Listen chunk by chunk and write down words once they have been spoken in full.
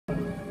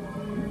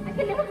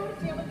can never go to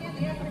jail again.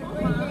 They have to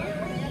bring her.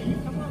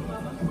 Come on,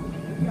 Mama.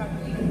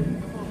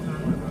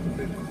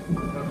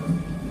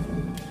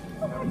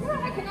 Oh my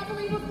God, I cannot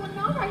believe what's going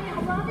on right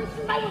now, Robert.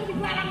 You might want to be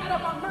glad I'm not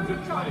up on murder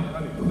charges. I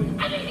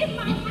mean, in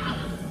my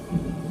house.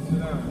 Sit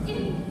down.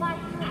 In my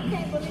house. I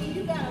can't believe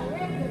you got a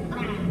record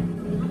time.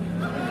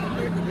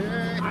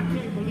 I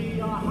can't believe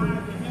y'all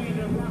hired the hand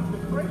that rocks the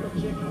cradle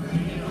chicken.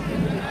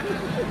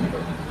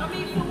 I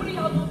mean, so what are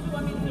y'all gonna do?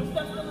 I mean, there's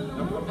stuff still in the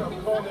room.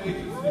 I'm calling the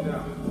agency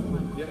now.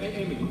 Yeah,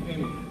 Amy.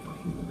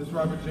 This is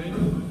Robert James.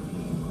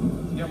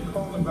 Yeah, I'm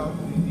calling about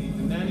the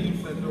nanny you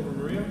sent over,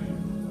 Maria.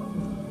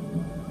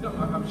 No,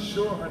 I'm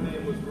sure her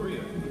name was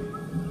Maria.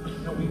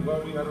 No, we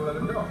had to let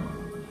her go.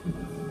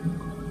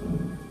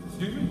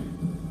 Excuse me?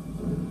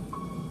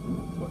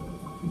 What?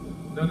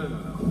 No.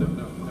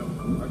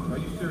 Are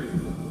you serious?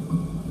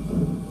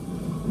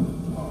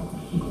 Oh.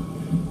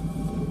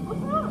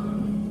 What's wrong?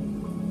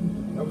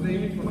 That was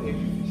Amy from the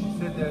agency. She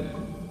said that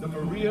the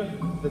Maria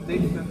that they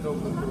sent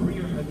over,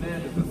 Maria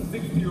Hernandez, a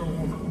 60-year-old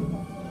woman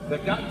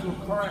that got into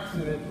a car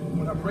accident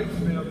when her brakes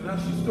failed, and now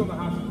she's still in the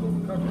hospital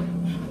recovering.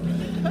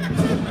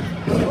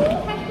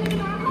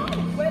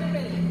 Wait a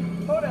minute.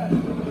 Hold up.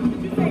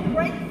 Did you say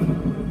brakes?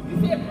 You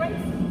said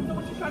brakes? So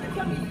what you trying to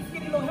tell me? This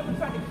skinny little heifer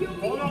tried to kill me?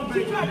 Hold on, She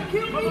baby. tried to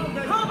kill me? Hold on,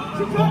 baby. Huh?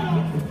 She tried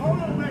to... Hold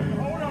on, baby.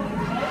 Hold on.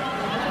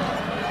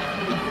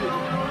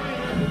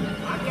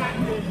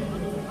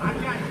 I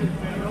got this,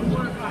 man. Don't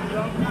worry about it.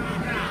 Don't calm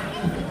down.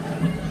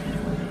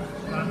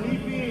 Now, me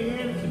being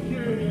here in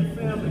security and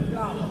family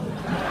dollar.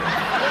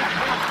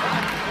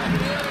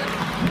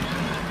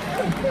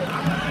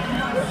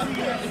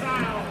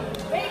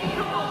 Baby,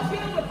 come on,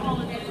 chill with all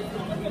of that. Just go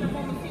look at a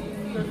moment, see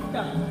your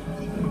stuff.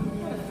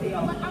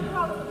 I'm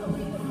calling the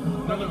police.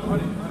 No,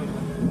 honey.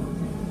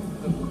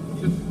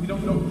 Just, we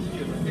don't know who she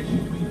is, okay?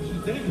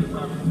 She's dangerous,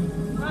 obviously.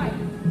 Right.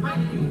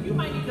 You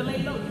might need to lay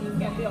low. You just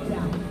got bailed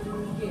out.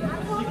 Yeah. I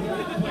told you,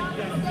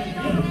 stay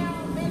down there.